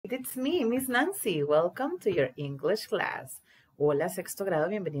right, it's me, Miss Nancy. Welcome to your English class. Hola, sexto grado,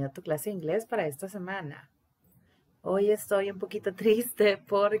 bienvenido a tu clase de inglés para esta semana. Hoy estoy un poquito triste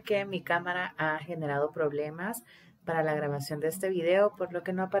porque mi cámara ha generado problemas para la grabación de este video, por lo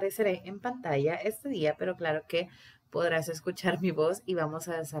que no apareceré en pantalla este día, pero claro que podrás escuchar mi voz y vamos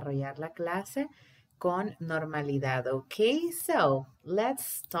a desarrollar la clase con normalidad, ¿ok? So, let's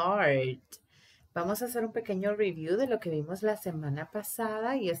start. Vamos a hacer un pequeño review de lo que vimos la semana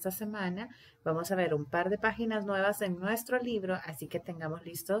pasada y esta semana vamos a ver un par de páginas nuevas en nuestro libro, así que tengamos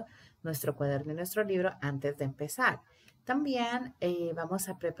listo nuestro cuaderno y nuestro libro antes de empezar. También vamos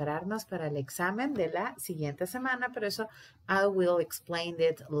a prepararnos para el examen de la siguiente semana, pero eso I will explain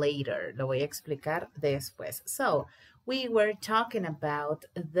it later. Lo voy a explicar después. So, we were talking about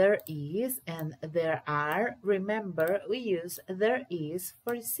there is and there are. Remember, we use there is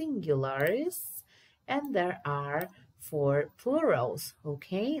for singulars and there are for plurals,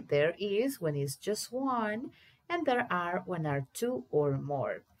 okay? There is when it's just one and there are when are two or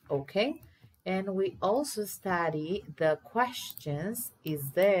more, okay? And we also study the questions,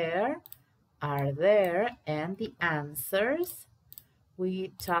 is there, are there, and the answers.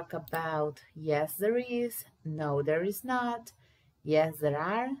 We talk about yes, there is, no, there is not, yes, there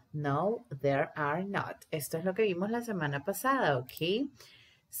are, no, there are not. Esto es lo que vimos la semana pasada, okay?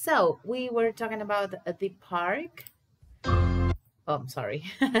 So, we were talking about the park. Oh, I'm sorry.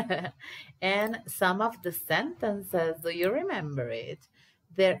 And some of the sentences, do you remember it?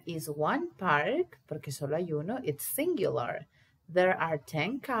 There is one park, porque solo hay uno, it's singular. There are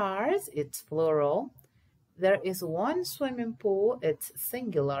 10 cars, it's plural. There is one swimming pool, it's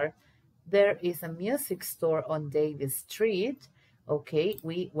singular. There is a music store on Davis Street. Okay,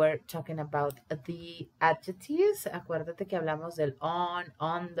 we were talking about the adjectives. Acuérdate que hablamos del on,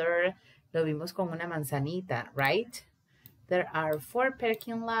 under. Lo vimos con una manzanita, right? There are 4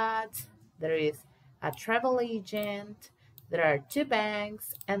 parking lots. There is a travel agent. There are 2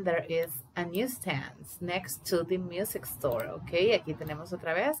 banks. And there is a newsstand next to the music store. Okay, aquí tenemos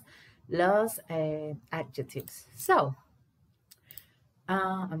otra vez los adjectives. So,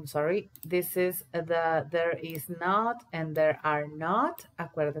 I'm sorry, this is the there is not and there are not.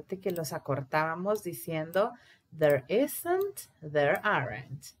 Acuérdate que los acortábamos diciendo there isn't, there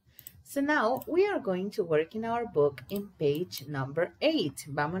aren't. So now we are going to work in our book in page number 8.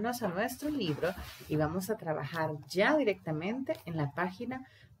 Vámonos a nuestro libro y vamos a trabajar ya directamente en la página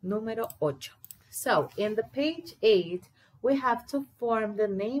número 8. So, in the page 8, we have to form the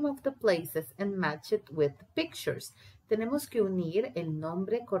name of the places and match it with the pictures. Tenemos que unir el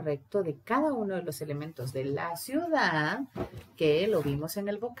nombre correcto de cada uno de los elementos de la ciudad, que lo vimos en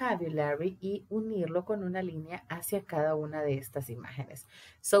el vocabulary, y unirlo con una línea hacia cada una de estas imágenes.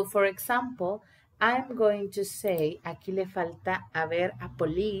 So, for example, I'm going to say, aquí le falta, a ver, a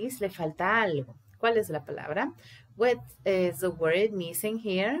police, le falta algo. ¿Cuál es la palabra? What is the word missing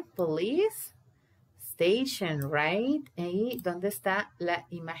here? Police station, right? ¿Y dónde está la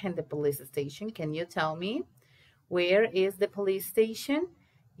imagen de police station? Can you tell me? Where is the police station?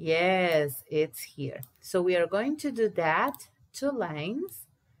 Yes, it's here. So we are going to do that, 2 lines,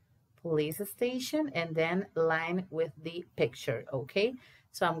 police station, and then line with the picture, okay?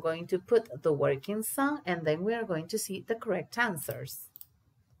 So I'm going to put the working song, and then we are going to see the correct answers.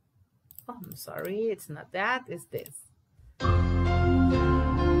 Oh, I'm sorry, it's not that, it's this.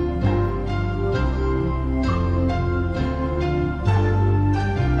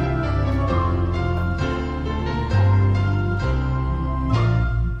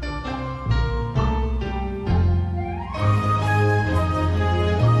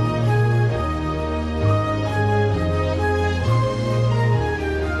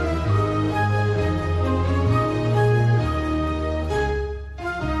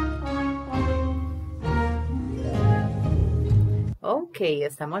 Ok,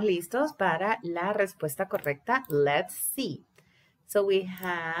 estamos listos para la respuesta correcta. Let's see. So we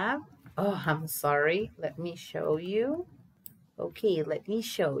have, oh, I'm sorry. Let me show you. Okay, let me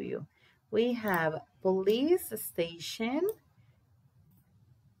show you. We have police station,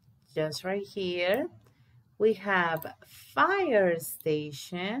 just right here. We have fire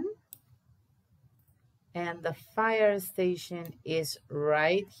station, and the fire station is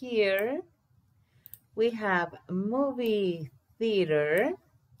right here. We have movie theater,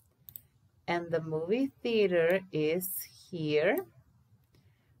 and the movie theater is here.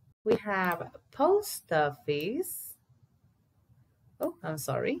 We have post office. Oh, I'm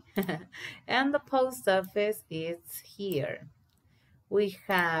sorry. And the post office is here. We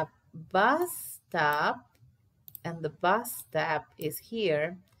have bus stop, and the bus stop is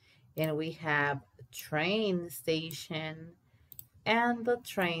here. And we have train station, and the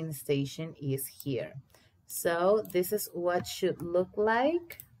train station is here. So this is what should look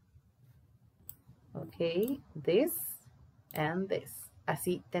like. Okay, this and this.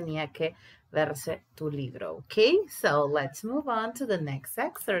 Así tenía que verse tu libro, okay? So let's move on to the next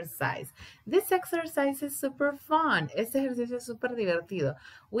exercise. This exercise is super fun. Este ejercicio es super divertido.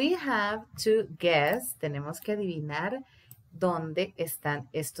 We have to guess, tenemos que adivinar dónde están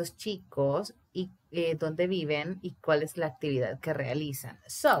estos chicos y dónde viven y cuál es la actividad que realizan.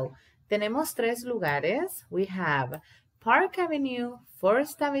 So, tenemos 3 lugares. We have Park Avenue,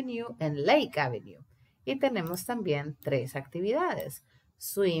 Forest Avenue, and Lake Avenue. Y tenemos también 3 actividades.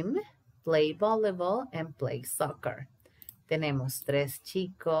 Swim, play volleyball, and play soccer. Tenemos 3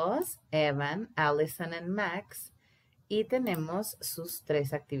 chicos, Evan, Allison, and Max. Y tenemos sus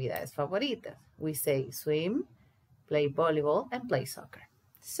 3 actividades favoritas. We say swim, play volleyball, and play soccer.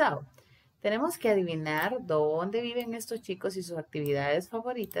 So, tenemos que adivinar dónde viven estos chicos y sus actividades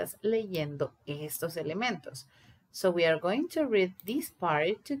favoritas leyendo estos elementos. So we are going to read this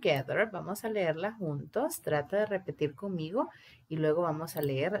part together. Vamos a leerla juntos. Trata de repetir conmigo y luego vamos a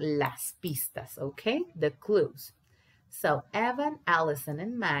leer las pistas, okay? The clues. So Evan, Allison,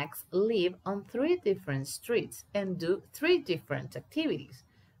 and Max live on 3 different streets and do 3 different activities.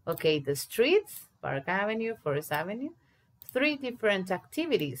 Okay, the streets, Park Avenue, Forest Avenue, 3 different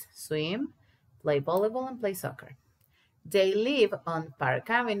activities, swim, play volleyball, and play soccer. They live on Park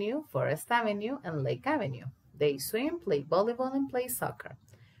Avenue, Forest Avenue, and Lake Avenue. They swim, play volleyball, and play soccer.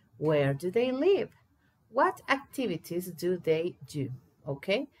 Where do they live? What activities do they do?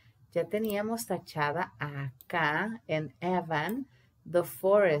 Okay, ya teníamos tachada acá en Evan, the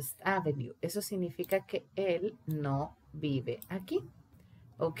Forest Avenue. Eso significa que él no vive aquí.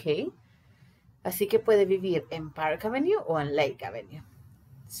 Ok, así que puede vivir en Park Avenue o en Lake Avenue.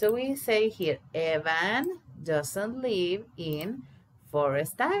 So we say here, Evan doesn't live in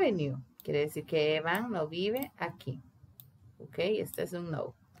Forest Avenue. Quiere decir que Evan no vive aquí. Ok, este es un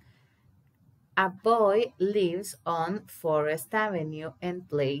no. A boy lives on Forest Avenue and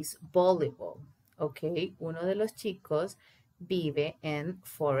plays volleyball. Ok, uno de los chicos vive en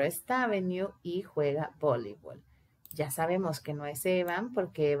Forest Avenue y juega voleibol. Ya sabemos que no es Evan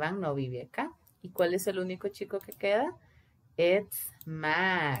porque Evan no vive acá. ¿Y cuál es el único chico que queda? It's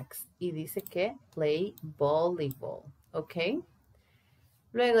Max. Y dice que play volleyball. Ok.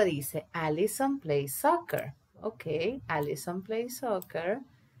 Luego dice, Allison plays soccer. Ok, Allison plays soccer.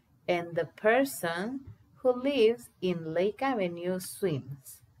 And the person who lives in Lake Avenue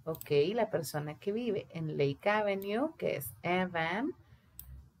swims. Ok, la persona que vive en Lake Avenue, que es Evan,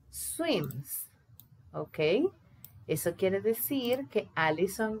 swims. Ok, eso quiere decir que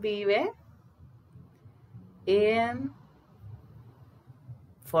Allison vive en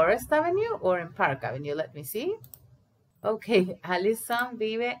Forest Avenue or in Park Avenue. Let me see. Ok, Allison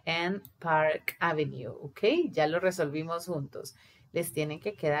vive en Park Avenue. Ok, ya lo resolvimos juntos. Les tienen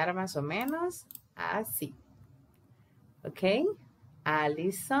que quedar más o menos así. Ok,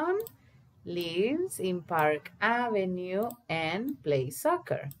 Allison lives in Park Avenue and plays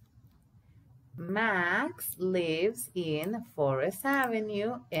soccer. Max lives in Forest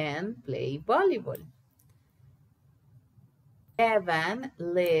Avenue and plays volleyball. Evan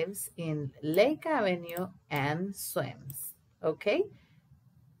lives in Lake Avenue and swims. ¿Ok?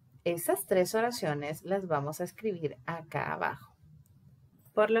 Esas 3 oraciones las vamos a escribir acá abajo.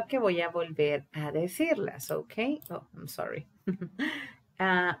 Por lo que voy a volver a decirlas, ¿ok? Oh, I'm sorry.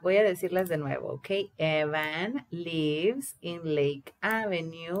 Voy a decirlas de nuevo, ¿ok? Evan lives in Lake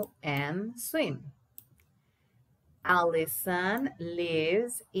Avenue and swims. Allison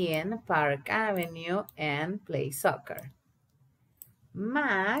lives in Park Avenue and plays soccer.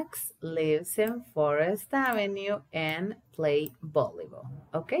 Max lives in Forest Avenue and play volleyball.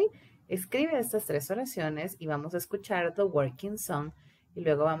 ¿Ok? Escribe estas 3 oraciones y vamos a escuchar the working song y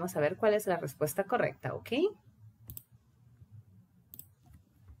luego vamos a ver cuál es la respuesta correcta. ¿Ok?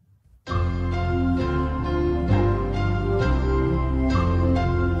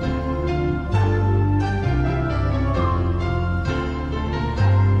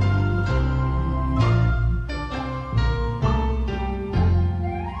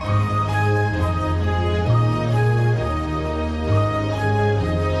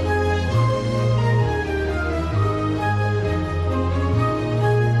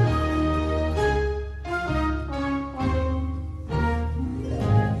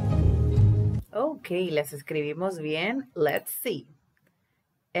 Ok, las escribimos bien. Let's see.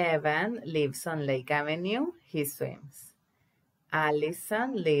 Evan lives on Lake Avenue. He swims.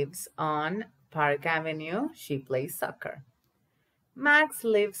 Allison lives on Park Avenue. She plays soccer. Max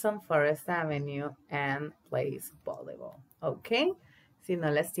lives on Forest Avenue and plays volleyball. ¿ok? Si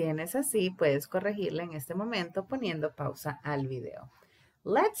no las tienes así, puedes corregirla en este momento poniendo pausa al video.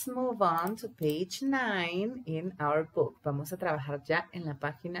 Let's move on to page 9 in our book. Vamos a trabajar ya en la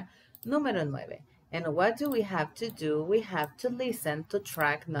página número 9. And what do we have to do? We have to listen to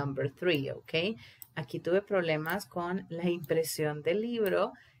track number 3, ¿ok? Aquí tuve problemas con la impresión del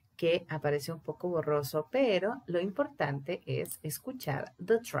libro que aparece un poco borroso, pero lo importante es escuchar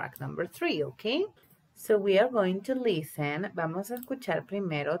the track number 3, ¿ok? So we are going to listen. Vamos a escuchar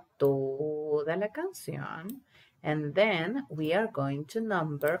primero toda la canción. And then we are going to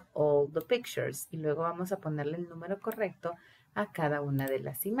number all the pictures. Y luego vamos a ponerle el número correcto a cada una de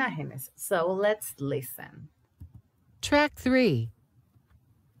las imágenes. So let's listen. Track 3.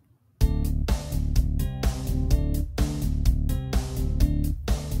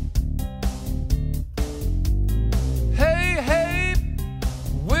 Hey, hey,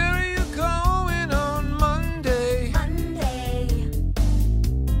 where are you going on Monday? Monday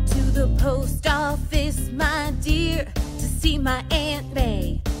to the post office, my dear, to see my Aunt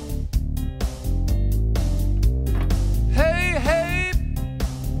May. Hey, hey,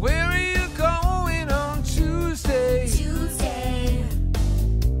 where are you going on Tuesday? Tuesday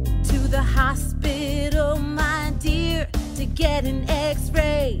to the hospital, my dear, to get an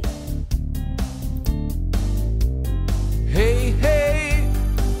X-ray. Hey, hey,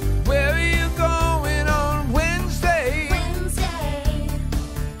 where are you going on Wednesday? Wednesday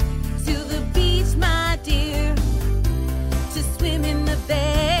to the beach, my dear, to swim in the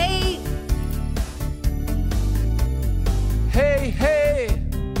bay. Hey, hey,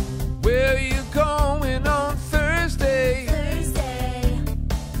 where are you going on Thursday? Thursday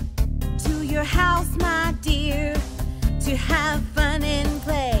to your house, my dear, to have fun and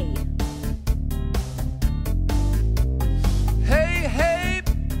play. Hey, hey,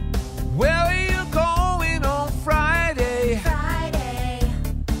 where are you going on Friday? Friday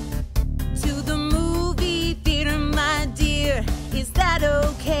to the movie theater, my dear, is that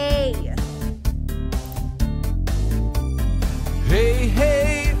okay? Hey,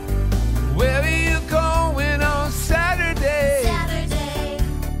 hey, where are you going on Saturday? Saturday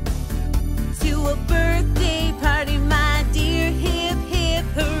to a birthday party, my dear, hip hip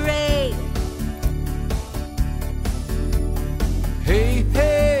hooray. Hey,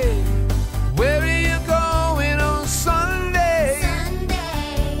 hey, where are you going on Sunday?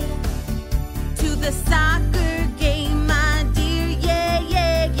 Sunday to the soccer game, my dear, yeah,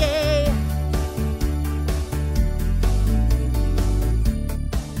 yeah, yeah.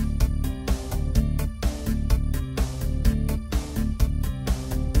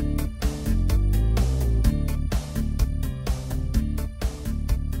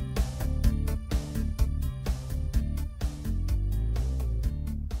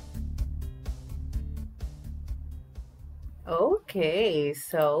 Okay,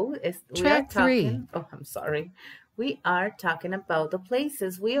 so we are Track 3. talking, oh, I'm sorry. We are talking about the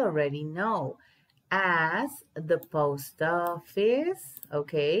places we already know as the post office,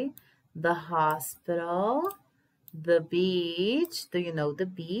 okay, the hospital, the beach. Do you know the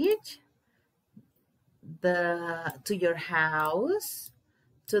beach? To your house,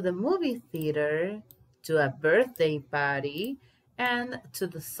 to the movie theater, to a birthday party, and to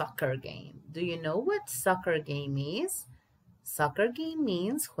the soccer game. Do you know what soccer game is? Soccer game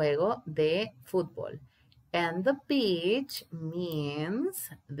means juego de fútbol. And the beach means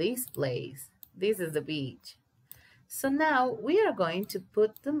this place. This is the beach. So now we are going to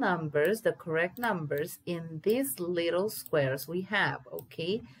put the numbers, the correct numbers, in these little squares we have,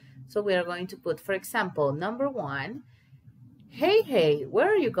 okay? So we are going to put, for example, number 1. Hey, hey, where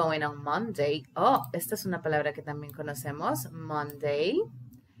are you going on Monday? Oh, esta es una palabra que también conocemos, Monday.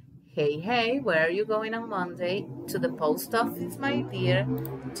 Hey, hey, where are you going on Monday? To the post office, my dear,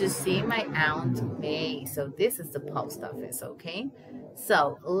 to see my Aunt May. So this is the post office, okay?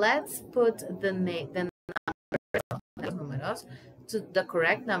 So let's put the numbers to the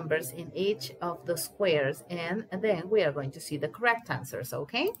correct numbers in each of the squares, and then we are going to see the correct answers,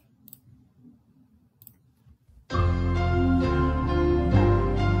 okay?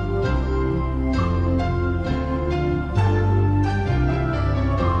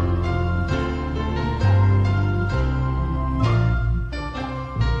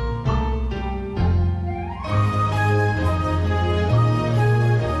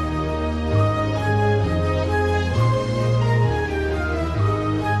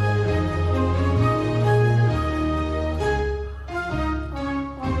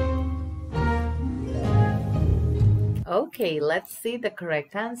 Okay, let's see the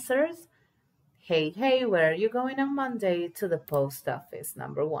correct answers. Hey, hey, where are you going on Monday? To the post office,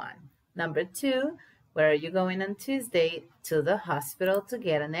 number 1. Number 2, Where are you going on Tuesday? To the hospital to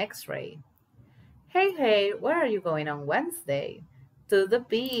get an x-ray. Hey, hey, where are you going on Wednesday? To the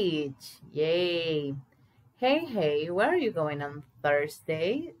beach. Yay. Hey, hey, where are you going on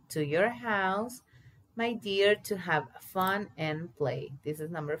Thursday? To your house, my dear, to have fun and play. This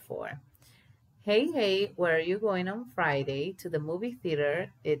is number 4. Hey, hey, where are you going on Friday? To the movie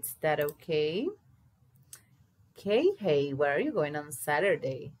theater. Is that okay? Hey, hey, where are you going on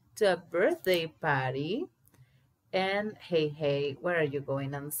Saturday? To a birthday party. And hey, hey, where are you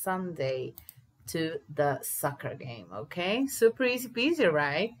going on Sunday? To the soccer game, okay? Super easy peasy,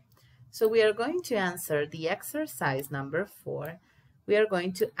 right? So we are going to answer the exercise number 4. We are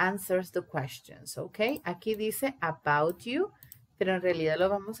going to answer the questions, okay? Aquí dice about you, pero en realidad lo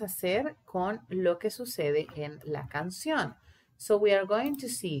vamos a hacer con lo que sucede en la canción. So we are going to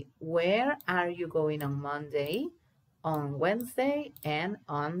see where are you going on Monday, on Wednesday, and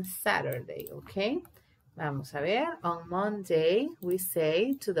on Saturday, okay? Vamos a ver. On Monday, we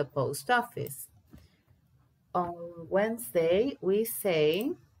say to the post office. On Wednesday, we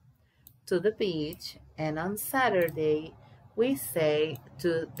say to the beach, and on Saturday, we say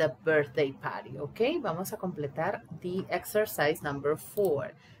to the birthday party, okay? Vamos a completar the exercise number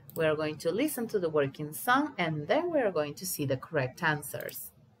 4. We are going to listen to the working song, and then we are going to see the correct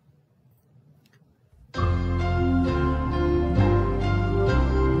answers.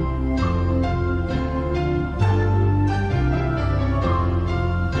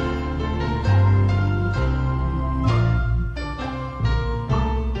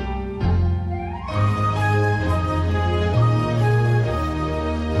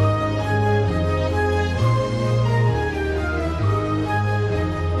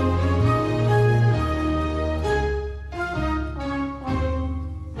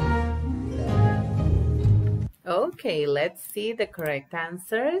 Okay, let's see the correct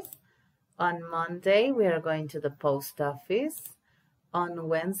answers. On Monday, we are going to the post office. On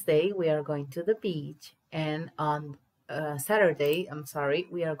Wednesday, we are going to the beach. And on Saturday,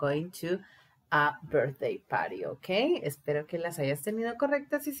 we are going to a birthday party, okay? Espero que las hayas tenido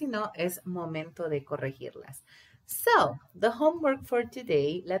correctas y si no, es momento de corregirlas. So, the homework for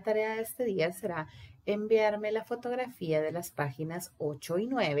today, la tarea de este día será enviarme la fotografía de las páginas 8 y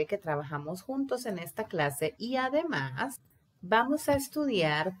 9 que trabajamos juntos en esta clase y además vamos a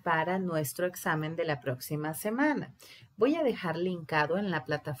estudiar para nuestro examen de la próxima semana. Voy a dejar linkado en la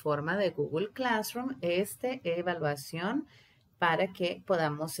plataforma de Google Classroom esta evaluación para que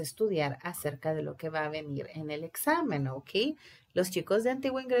podamos estudiar acerca de lo que va a venir en el examen, ¿ok? Los chicos de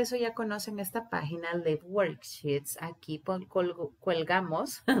Antiguo Ingreso ya conocen esta página Live Worksheets. Aquí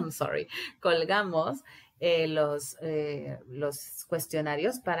colgamos los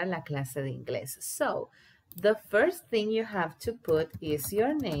cuestionarios para la clase de inglés. So, the first thing you have to put is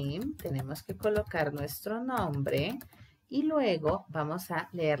your name. Tenemos que colocar nuestro nombre. Y luego vamos a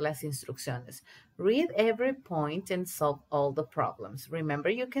leer las instrucciones. Read every point and solve all the problems. Remember,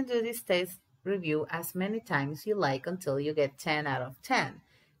 you can do this test review as many times you like until you get 10 out of 10.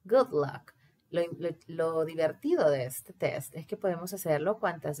 Good luck. Lo divertido de este test es que podemos hacerlo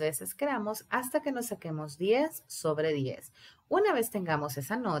cuantas veces queramos hasta que nos saquemos 10 sobre 10. Una vez tengamos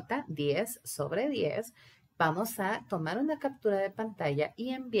esa nota, 10 sobre 10, vamos a tomar una captura de pantalla y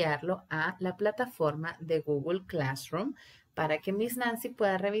enviarlo a la plataforma de Google Classroom para que Miss Nancy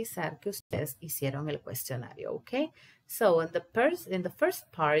pueda revisar que ustedes hicieron el cuestionario, ¿ok? So, in the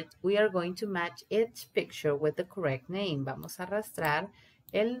first part, we are going to match each picture with the correct name. Vamos a arrastrar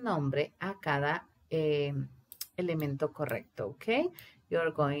el nombre a cada elemento correcto, ¿ok?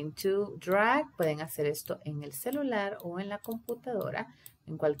 You're going to drag, pueden hacer esto en el celular o en la computadora,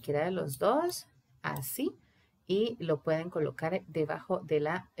 en cualquiera de los dos, así. Y lo pueden colocar debajo de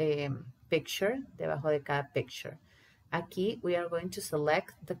la picture, debajo de cada picture. Aquí, we are going to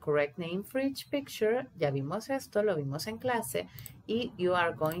select the correct name for each picture. Ya vimos esto, lo vimos en clase. Y you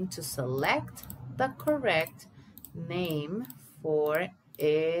are going to select the correct name for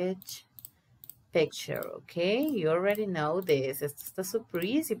each picture, okay? You already know this. Esto está super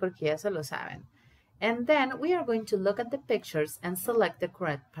easy porque ya se lo saben. And then we are going to look at the pictures and select the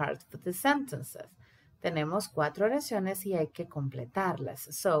correct part of the sentences. Tenemos 4 oraciones y hay que completarlas.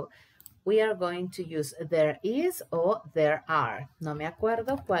 So, we are going to use there is o there are. No me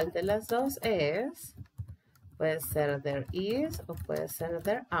acuerdo cuál de las dos es. Puede ser there is o puede ser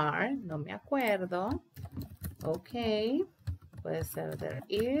there are. No me acuerdo. Ok. Puede ser there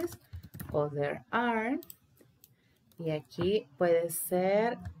is o there are. Y aquí puede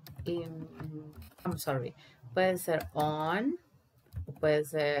ser, puede ser on. O puede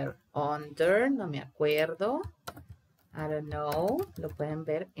ser under. No me acuerdo. I don't know. Lo pueden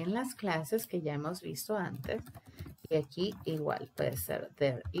ver en las clases que ya hemos visto antes. Y aquí igual puede ser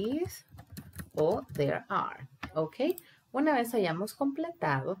there is o there are. ¿Ok? Una vez hayamos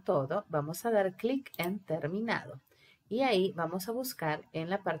completado todo, vamos a dar clic en terminado. Y ahí vamos a buscar en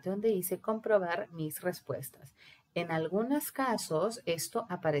la parte donde dice comprobar mis respuestas. En algunos casos esto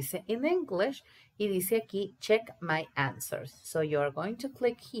aparece en English y dice aquí check my answers. So you're going to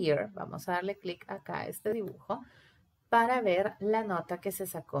click here. Vamos a darle clic acá a este dibujo para ver la nota que se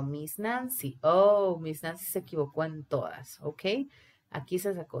sacó Miss Nancy. Oh, Miss Nancy se equivocó en todas, ¿ok? Aquí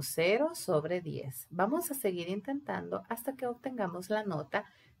se sacó 0 sobre 10. Vamos a seguir intentando hasta que obtengamos la nota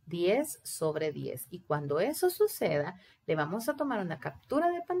 10 sobre 10. Y cuando eso suceda, le vamos a tomar una captura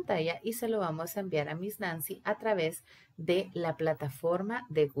de pantalla y se lo vamos a enviar a Miss Nancy a través de la plataforma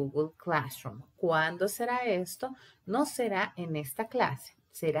de Google Classroom. ¿Cuándo será esto? No será en esta clase.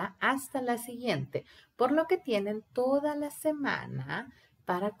 Será hasta la siguiente, por lo que tienen toda la semana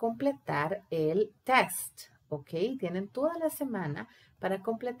para completar el test, ¿ok? Tienen toda la semana para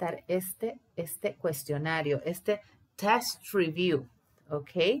completar este cuestionario, este test review,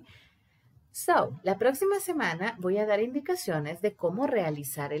 ¿ok? So, la próxima semana voy a dar indicaciones de cómo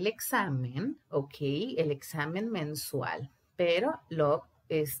realizar el examen, ¿ok? El examen mensual, pero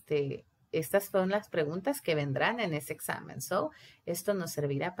estas son las preguntas que vendrán en ese examen. So, esto nos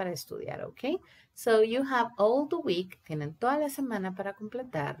servirá para estudiar, ¿ok? So, you have all the week. Tienen toda la semana para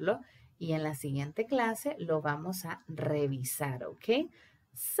completarlo. Y en la siguiente clase lo vamos a revisar, ¿ok?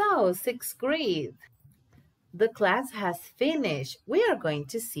 So, 6th grade. The class has finished. We are going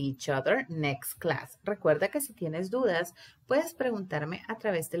to see each other next class. Recuerda que si tienes dudas, puedes preguntarme a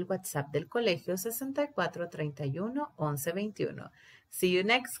través del WhatsApp del colegio 6431 1121. See you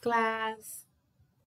next class.